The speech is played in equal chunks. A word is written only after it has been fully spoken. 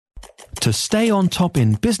To stay on top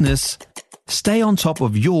in business, stay on top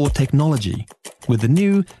of your technology with the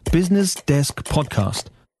new Business Desk podcast,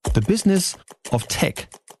 The Business of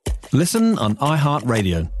Tech. Listen on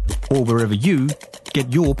iHeartRadio or wherever you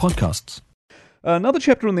get your podcasts. Another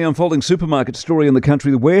chapter in the unfolding supermarket story in the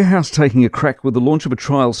country, the Warehouse taking a crack with the launch of a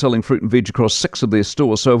trial selling fruit and veg across 6 of their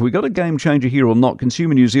stores. So have we got a game changer here or not?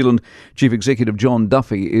 Consumer New Zealand Chief Executive Jon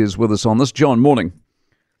Duffy is with us on this. John, morning.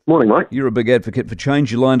 Morning, Mike. You're a big advocate for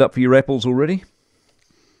change. You lined up for your apples already?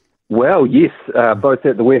 Well, yes, both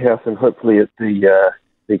at the Warehouse and hopefully at the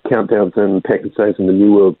countdowns and pack and saves in the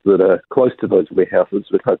New World that are close to those warehouses.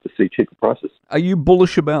 We'd hope to see cheaper prices. Are you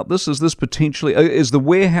bullish about this? Is this potentially, is the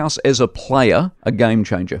Warehouse as a player a game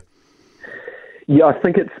changer? Yeah, I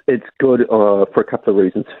think it's good for a couple of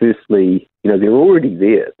reasons. Firstly, they're already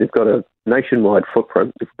there. They've got a nationwide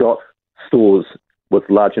footprint. They've got stores with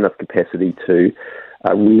large enough capacity to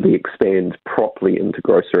really expand properly into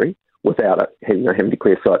grocery without having to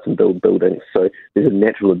clear sites and build buildings. So there's a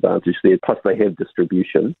natural advantage there. Plus they have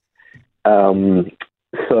distribution. I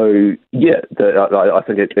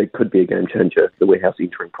think it could be a game changer, the Warehouse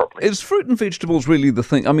entering properly. Is fruit and vegetables really the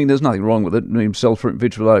thing? I mean, there's nothing wrong with it. I mean, sell fruit and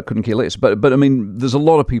vegetables, I couldn't care less. But I mean, there's a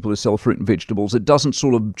lot of people who sell fruit and vegetables. It doesn't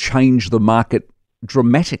sort of change the market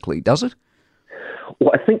dramatically, does it? Well,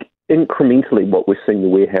 I think incrementally what we're seeing the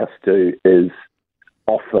Warehouse do is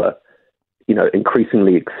offer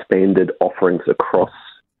increasingly expanded offerings across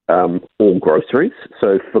all groceries.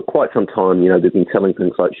 So for quite some time, they've been selling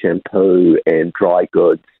things like shampoo and dry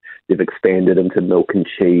goods. They've expanded into milk and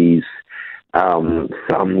cheese,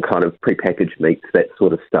 some kind of prepackaged meats, that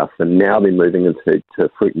sort of stuff. And now they're moving into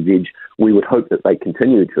fruit and veg. We would hope that they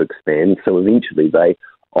continue to expand. So eventually they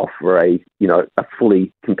offer a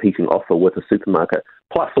fully competing offer with a supermarket,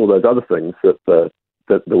 plus all those other things that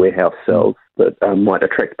the Warehouse sells that might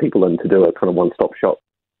attract people in to do a kind of one-stop shop.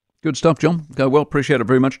 Good stuff, John. Go well. Appreciate it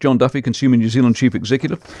very much. Jon Duffy, Consumer New Zealand Chief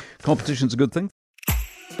Executive. Competition's a good thing.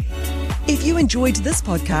 If you enjoyed this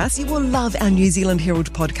podcast, you will love our New Zealand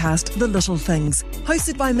Herald podcast, The Little Things,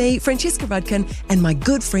 hosted by me, Francesca Rudkin, and my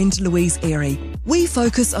good friend Louise Airy. We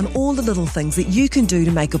focus on all the little things that you can do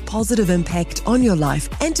to make a positive impact on your life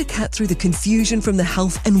and to cut through the confusion from the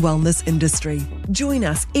health and wellness industry. Join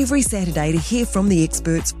us every Saturday to hear from the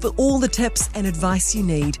experts for all the tips and advice you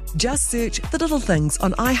need. Just search The Little Things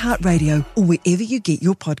on iHeartRadio or wherever you get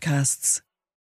your podcasts.